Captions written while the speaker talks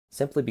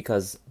simply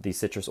because these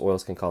citrus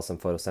oils can cause some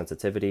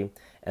photosensitivity.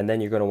 And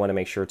then you're going to want to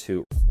make sure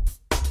to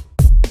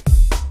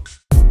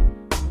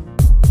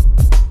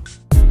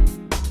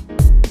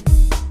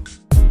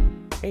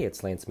Hey,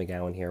 it's Lance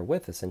McGowan here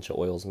with Essential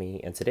Oils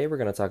Me, and today we're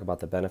going to talk about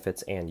the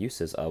benefits and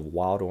uses of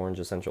wild orange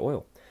essential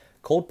oil.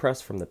 Cold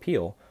pressed from the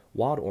peel,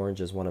 wild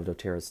orange is one of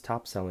doTERRA's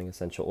top-selling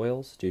essential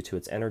oils due to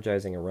its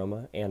energizing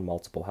aroma and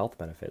multiple health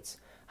benefits.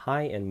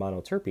 High in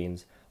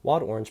monoterpenes,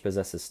 wild orange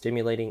possesses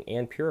stimulating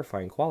and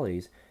purifying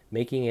qualities,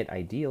 making it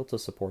ideal to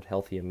support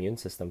healthy immune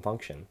system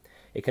function.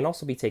 It can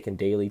also be taken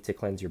daily to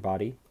cleanse your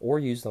body or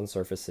used on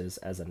surfaces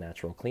as a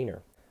natural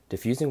cleaner.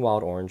 Diffusing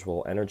wild orange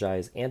will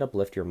energize and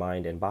uplift your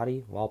mind and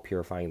body while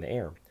purifying the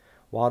air.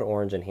 Wild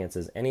orange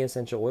enhances any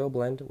essential oil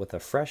blend with a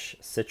fresh,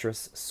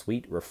 citrus,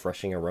 sweet,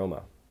 refreshing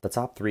aroma. The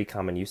top 3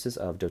 common uses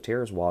of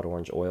doTERRA's wild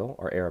orange oil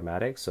are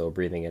aromatic, so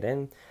breathing it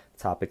in,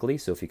 topically,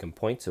 so if you can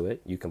point to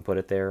it, you can put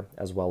it there,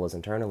 as well as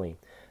internally.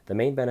 The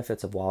main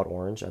benefits of wild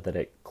orange are that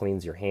it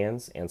cleans your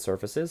hands and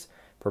surfaces,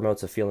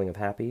 promotes a feeling of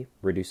happy,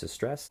 reduces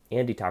stress,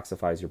 and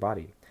detoxifies your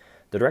body.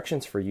 The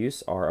directions for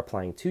use are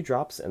applying 2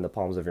 drops in the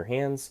palms of your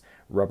hands,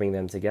 rubbing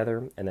them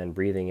together, and then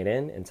breathing it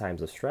in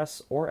times of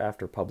stress or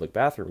after public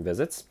bathroom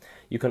visits.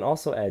 You can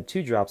also add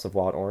 2 drops of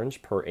wild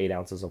orange per 8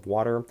 ounces of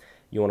water.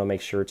 You want to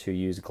make sure to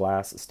use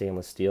glass,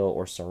 stainless steel,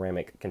 or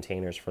ceramic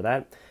containers for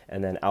that.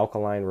 And then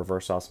alkaline,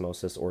 reverse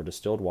osmosis, or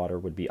distilled water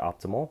would be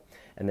optimal.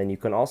 And then you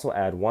can also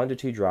add 1 to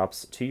 2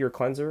 drops to your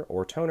cleanser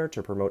or toner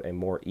to promote a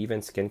more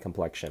even skin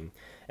complexion.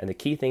 And the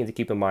key thing to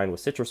keep in mind with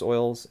citrus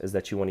oils is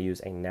that you want to use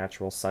a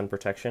natural sun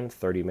protection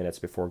 30 minutes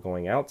before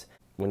going out.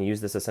 When you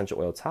use this essential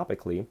oil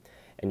topically,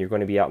 and you're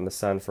going to be out in the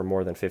sun for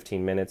more than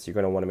 15 minutes, you're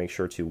going to want to make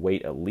sure to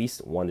wait at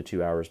least 1 to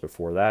 2 hours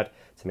before that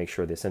to make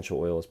sure the essential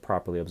oil is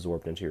properly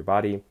absorbed into your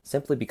body,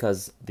 simply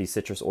because these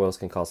citrus oils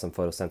can cause some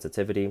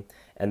photosensitivity.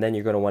 And then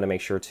you're going to want to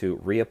make sure to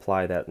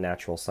reapply that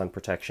natural sun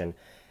protection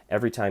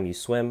every time you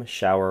swim,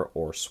 shower,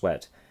 or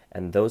sweat.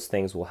 And those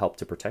things will help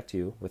to protect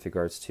you with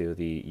regards to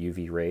the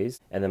UV rays.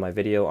 And then my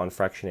video on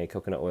fractionated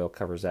coconut oil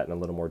covers that in a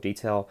little more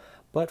detail,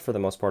 but for the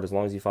most part, as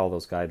long as you follow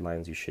those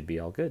guidelines, you should be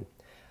all good.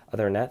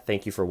 Other than that,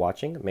 thank you for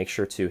watching. Make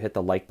sure to hit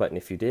the like button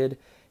if you did,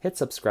 hit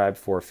subscribe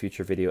for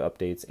future video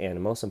updates,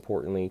 and most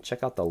importantly,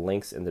 check out the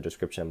links in the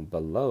description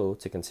below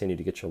to continue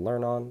to get your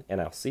learn on, and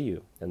I'll see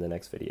you in the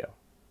next video.